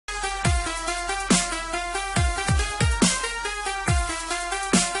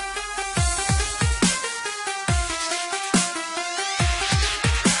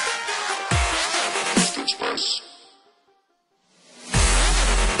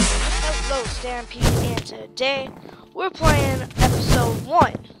Stampede, and today we're playing episode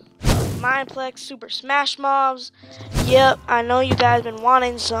 1 of Mineplex Super Smash Mobs. Yep, I know you guys been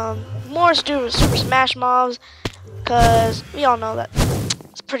wanting some more Super Smash Mobs, because we all know that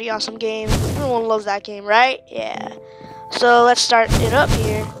it's a pretty awesome game. Everyone loves that game, right? Yeah. So let's start it up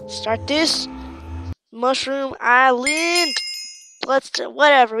here. Start this Mushroom Island. Let's do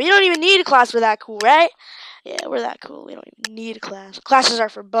whatever. We don't even need a class for that cool, right? Yeah, we're that cool. We don't even need a class. Classes are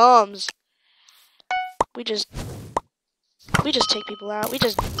for bums. We just take people out.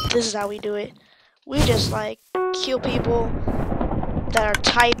 This is how we do it. We just like kill people that are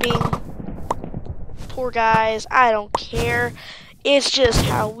typing. Poor guys. I don't care. It's just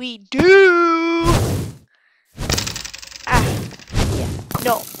how we do. Yeah,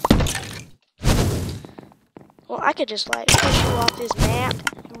 no. Well, I could just like push you off this map.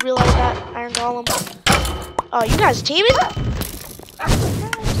 You realize that, Iron Golem? Oh, you guys teaming?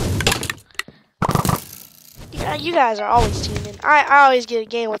 Yeah, you guys are always teaming. I always get a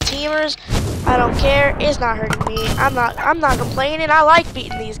game with teamers. I don't care. It's not hurting me. I'm not complaining. I like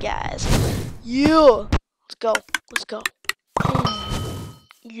beating these guys. Yeah. Let's go. Let's go.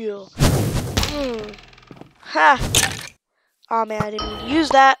 Yeah. Ha. Oh man, I didn't mean to use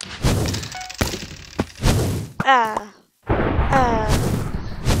that.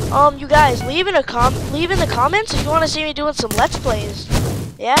 You guys, leave in the comments if you want to see me doing some Let's Plays.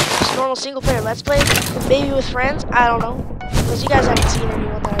 Yeah, just normal single player Let's Plays, maybe with friends. I don't know, because you guys haven't seen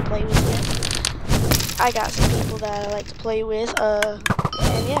anyone that I play with yet. I got some people that I like to play with. And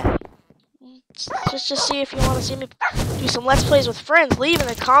yeah, just see if you want to see me do some Let's Plays with friends. Leave in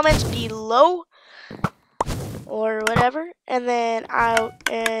the comments below, or whatever, and then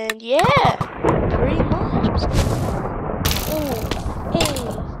yeah, pretty much.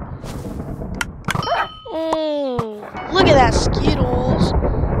 Look at that Skittles.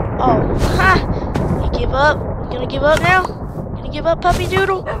 Oh, ha! You give up? You gonna give up now? Gonna give up, Puppy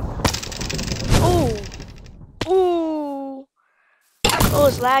Doodle? Ooh. Ooh. Oh,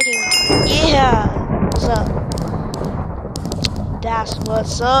 it's lagging. Yeah. What's up? That's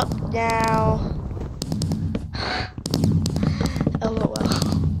what's up now. LOL.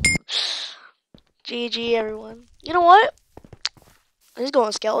 GG, everyone. You know what? He's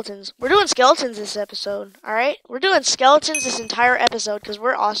going skeletons. We're doing skeletons this episode, alright? We're doing skeletons this entire episode because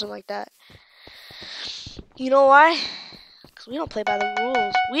we're awesome like that. You know why? Because we don't play by the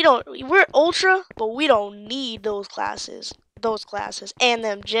rules. We're ultra, but we don't need those classes. And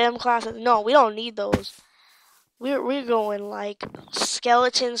them gem classes. No, we don't need those. We're going like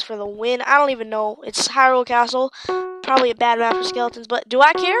skeletons for the win. I don't even know. It's Hyrule Castle. Probably a bad map for skeletons, but do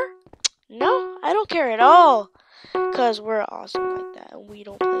I care? No, I don't care at all. Because we're awesome like that, and we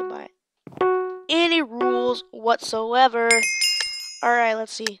don't play by any rules whatsoever. Alright,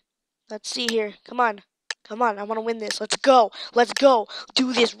 let's see. Let's see here. Come on. Come on, I want to win this. Let's go. Let's go.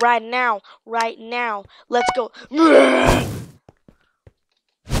 Do this right now. Right now. Let's go. What's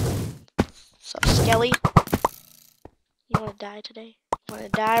up, Skelly? You want to die today? You want to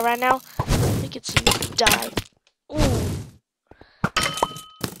die right now? We can see you die. Ooh.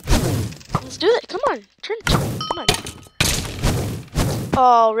 Let's do it. Come on. Turn. Come on.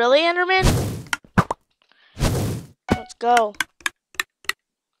 Oh, really, Enderman? Let's go.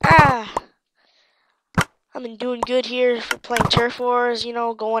 I've been doing good here for playing Turf Wars, you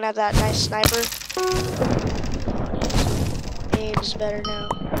know, going at that nice sniper. Aim's better now.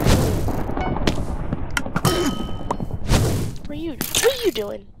 What are you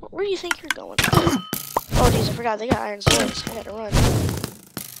doing? Where do you think you're going? Oh, jeez, I forgot they got iron swords. I had to run.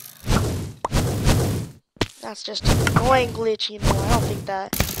 That's just an annoying glitch, you know. I don't think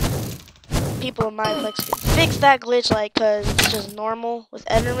that people in Mineplex can fix that glitch, like, cause it's just normal with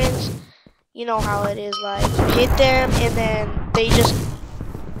Endermans. You know how it is, like, you hit them and then they just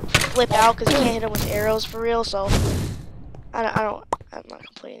flip out because you can't hit them with arrows for real. So I'm not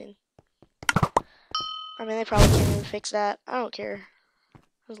complaining. I mean, they probably can't even fix that. I don't care. It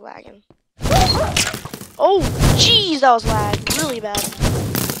was lagging. Oh, jeez, that was lag, really bad.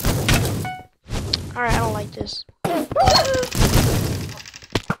 Alright, I don't like this.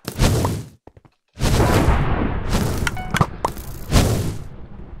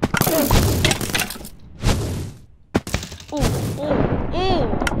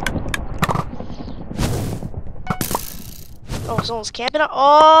 Oh, someone's camping out.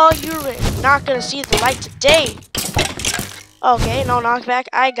 Oh, you're not gonna see the light today. Okay, no knockback.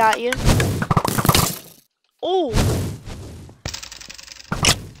 I got you. Oh.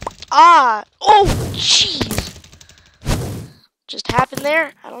 Oh, jeez. Just happened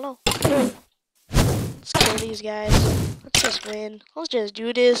there? I don't know. Let's kill these guys. Let's just win. Let's just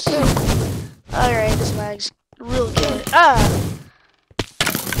do this. Alright, this lag's real good. Ah!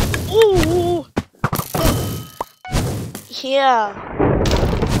 Ooh! Yeah.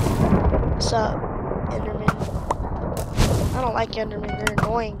 What's up, Enderman? I don't like Endermen. They're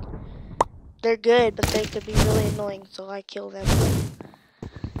annoying. They're good, but they could be really annoying, so I kill them.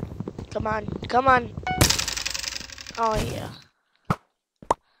 Come on. Come on. Oh, yeah.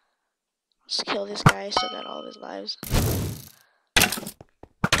 Let's kill this guy. Still got all of his lives.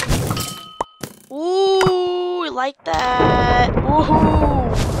 Ooh, like that.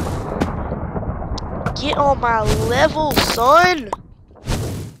 Woohoo. Get on my level, son.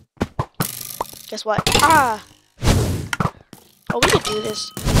 Guess what? Ah. Oh, we can do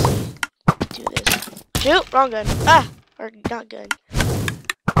this. Do this. Shoot, wrong gun. Ah, or not gun.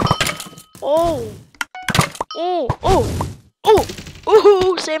 Oh. Oh, oh, oh,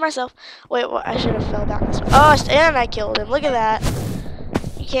 ooh, save myself. Wait, what? I should have fell back this way. Oh, and I killed him. Look at that.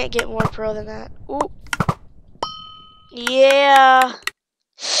 You can't get more pro than that. Ooh. Yeah.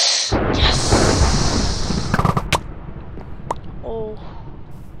 Yes. Oh.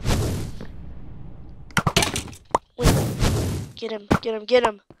 Wait. Get him, get him, get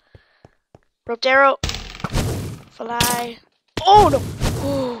him. Roped arrow. Fly. Oh, no.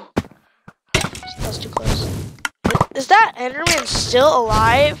 Ooh. That was too close. Is that Enderman still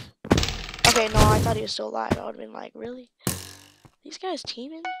alive? Okay, no, I thought he was still alive. I would have been like, really? These guys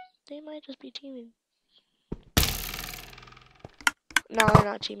teaming? They might just be teaming. No, they're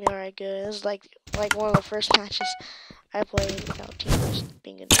not teaming. Alright, good. This is like one of the first matches I played without teamers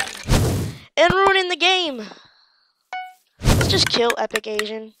being annoying. And ruining the game! Let's just kill Epic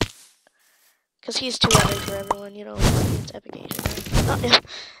Asian. Because he's too epic for everyone, you know. It's Epic Asian. Right? Oh, yeah.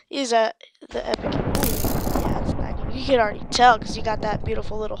 He's the Epic. Ooh, yeah, it's lagging. You can already tell because you got that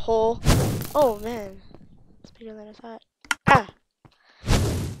beautiful little hole. Oh, man. It's bigger than I thought. Ah!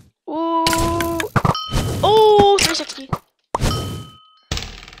 Ooh! Oh, 360.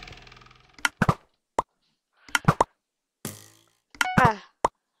 Ah!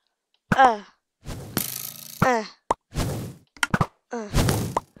 Ah! Ah!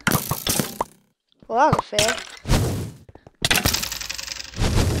 Well, that was fair.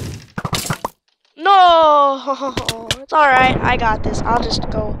 No! It's alright. I got this. I'll just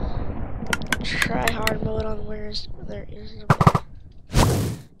go try hard mode on where there is a bear.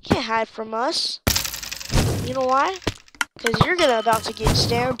 Can't hide from us. You know why? Because you're about to get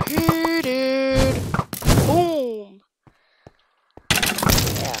stampeded. Boom!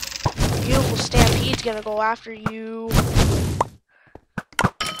 Yeah. Beautiful stampede's gonna go after you.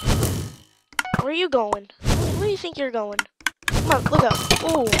 Where are you going? Where do you think you're going? Come on, look up.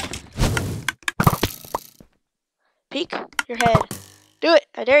 Ooh. Peek your head. Do it.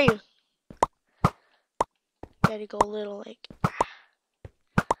 I dare you. Gotta go a little like.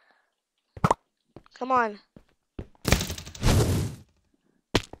 Come on.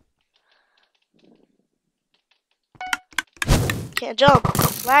 Can't jump.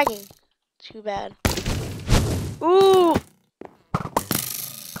 It's lagging. Too bad. Ooh.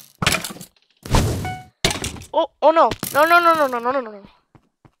 Oh, oh no. No, no, no, no, no, no, no, no.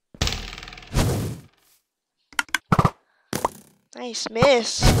 Nice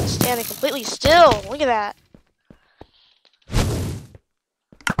miss. Standing completely still. Look at that.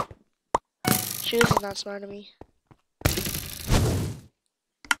 Shoot, this is not smart of me.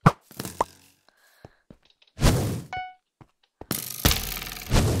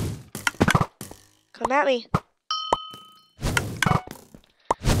 Come at me.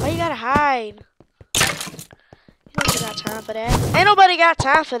 Why you gotta hide? Nobody got time for that. Ain't nobody got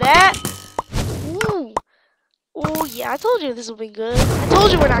time for that. Ooh. Ooh, yeah, I told you this will be good. I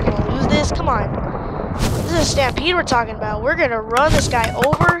told you we're not gonna lose this. Come on. This is a stampede we're talking about. We're gonna run this guy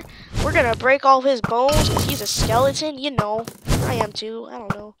over. We're gonna break all his bones because he's a skeleton. You know. I am too. I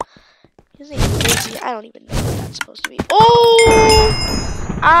don't know. His name is Casey. I don't even know what that's supposed to be. Oh!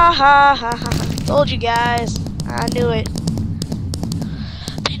 Ah ha ha ha. Told you guys. I knew it.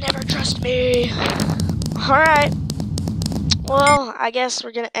 They never trust me. Alright. Well, I guess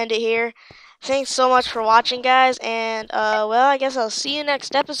we're gonna end it here. Thanks so much for watching, guys, and well, I guess I'll see you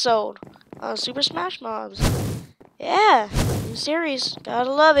next episode on Super Smash Mobs. Yeah, new series,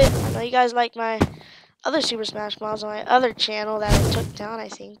 gotta love it. I know you guys like my other Super Smash Mobs on my other channel that I took down, I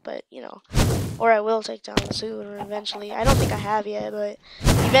think, but you know, or I will take down soon or eventually. I don't think I have yet, but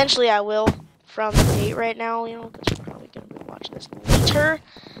eventually I will. From the date right now, you know, because we're probably gonna be watching this later.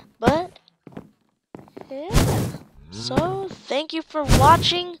 But yeah, so thank you for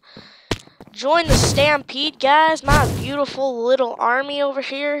watching. join the stampede, guys. My beautiful little army over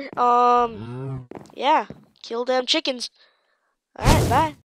here. Yeah, kill them chickens. Alright, bye.